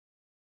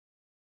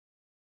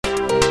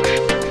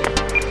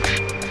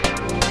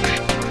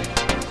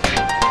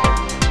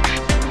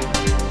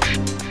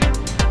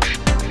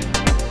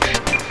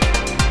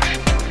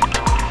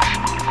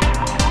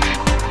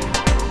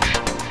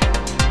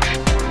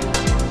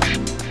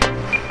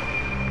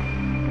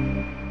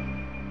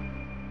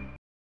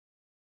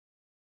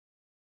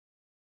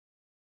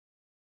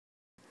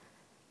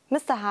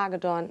Mr.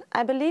 Hagedorn,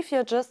 I believe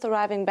you're just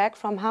arriving back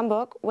from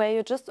Hamburg, where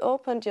you just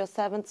opened your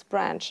 7th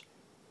branch.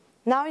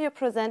 Now you're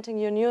presenting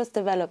your newest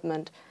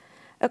development,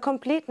 a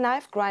complete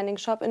knife grinding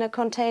shop in a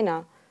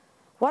container.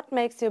 What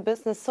makes your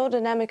business so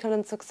dynamical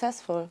and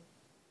successful?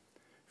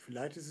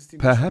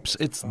 Perhaps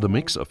it's the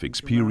mix of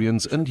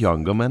experience and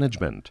younger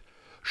management.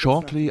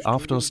 Shortly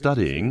after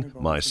studying,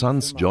 my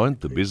sons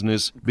joined the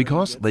business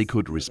because they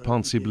could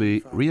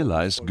responsibly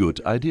realize good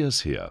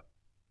ideas here.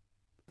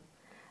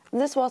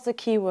 This was a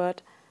key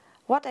word.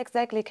 What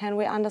exactly can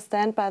we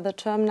understand by the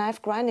term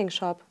knife grinding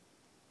shop?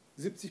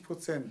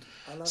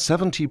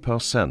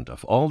 70%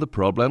 of all the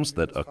problems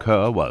that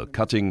occur while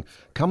cutting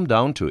come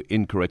down to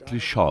incorrectly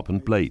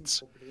sharpened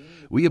blades.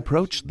 We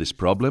approached this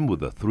problem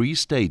with a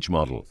 3-stage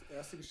model.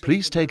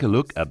 Please take a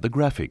look at the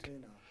graphic.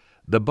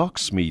 The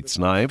box meets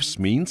knives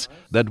means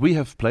that we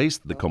have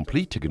placed the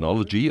complete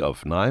technology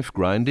of knife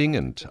grinding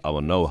and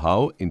our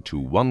know-how into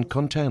one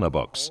container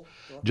box.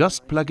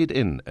 Just plug it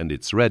in and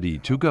it's ready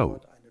to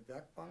go.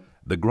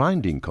 The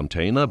grinding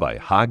container by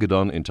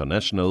Hagedorn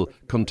International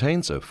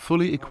contains a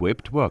fully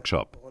equipped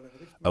workshop,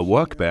 a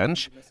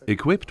workbench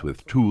equipped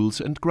with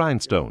tools and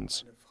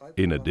grindstones,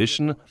 in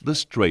addition the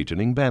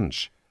straightening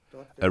bench,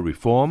 a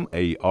Reform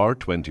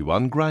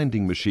AR21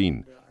 grinding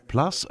machine,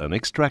 plus an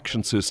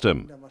extraction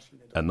system,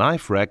 a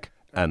knife rack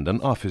and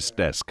an office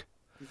desk.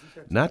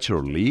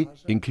 Naturally,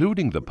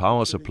 including the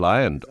power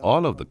supply and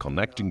all of the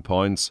connecting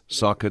points,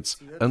 sockets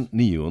and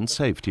neon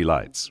safety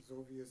lights.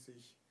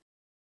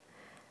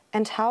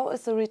 And how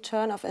is the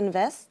return of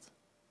invest?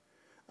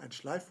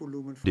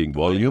 The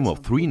volume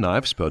of 3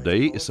 knives per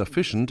day is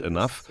sufficient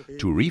enough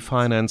to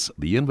refinance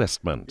the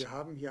investment.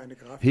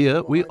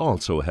 Here we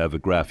also have a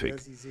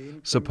graphic.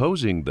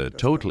 Supposing the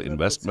total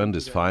investment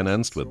is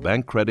financed with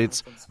bank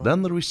credits,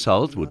 then the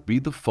result would be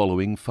the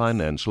following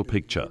financial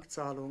picture.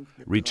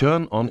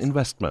 Return on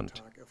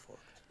investment.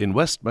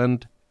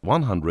 Investment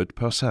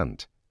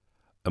 100%.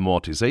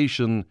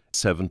 Amortization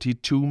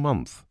 72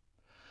 months.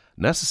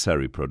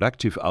 Necessary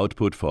productive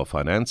output for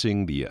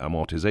financing the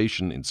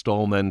amortization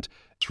installment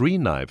 3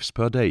 knives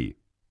per day.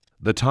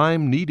 The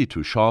time needed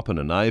to sharpen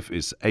a knife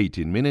is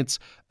 18 minutes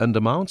and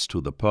amounts to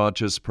the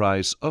purchase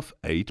price of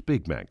 8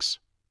 Big Macs.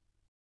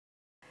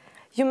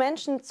 You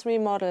mentioned 3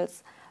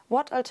 models.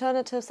 What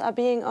alternatives are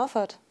being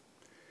offered?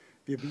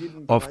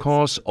 Of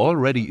course,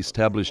 already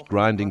established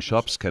grinding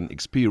shops can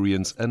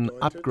experience an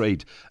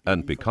upgrade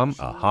and become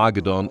a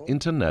Hagedorn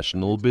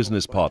International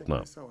business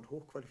partner.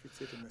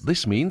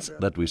 This means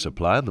that we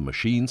supply the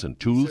machines and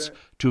tools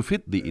to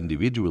fit the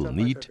individual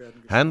need,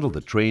 handle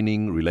the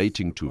training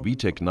relating to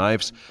VTech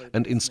knives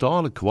and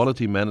install a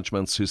quality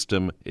management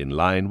system in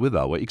line with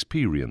our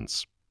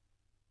experience.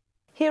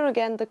 Here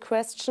again the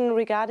question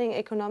regarding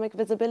economic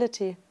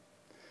visibility.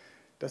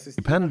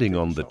 Depending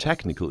on the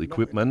technical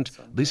equipment,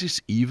 this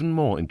is even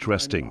more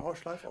interesting.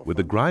 With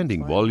a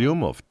grinding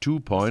volume of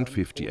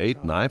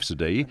 2.58 knives a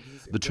day,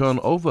 the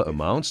turnover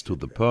amounts to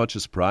the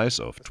purchase price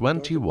of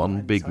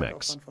 21 Big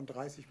Macs.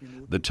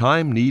 The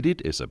time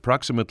needed is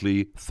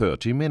approximately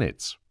 30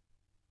 minutes.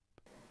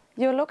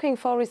 You're looking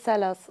for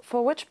resellers.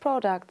 For which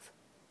products?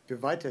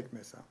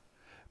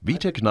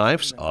 VTech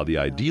knives are the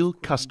ideal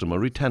customer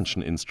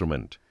retention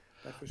instrument.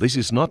 This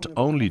is not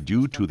only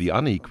due to the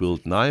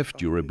unequaled knife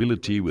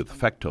durability with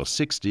factor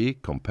 60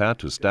 compared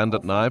to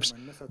standard knives,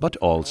 but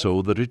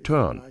also the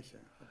return.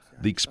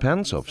 The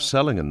expense of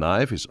selling a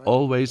knife is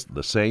always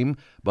the same,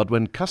 but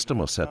when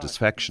customer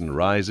satisfaction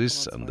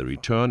rises and the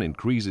return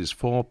increases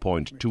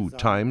 4.2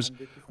 times,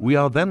 we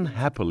are then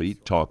happily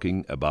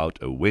talking about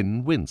a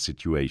win-win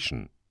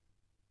situation.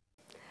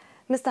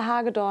 Mr.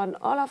 Hagedorn,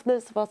 all of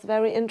this was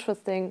very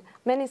interesting.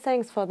 Many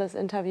thanks for this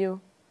interview.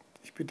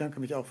 Ich bedanke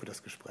mich auch für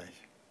das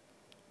Gespräch.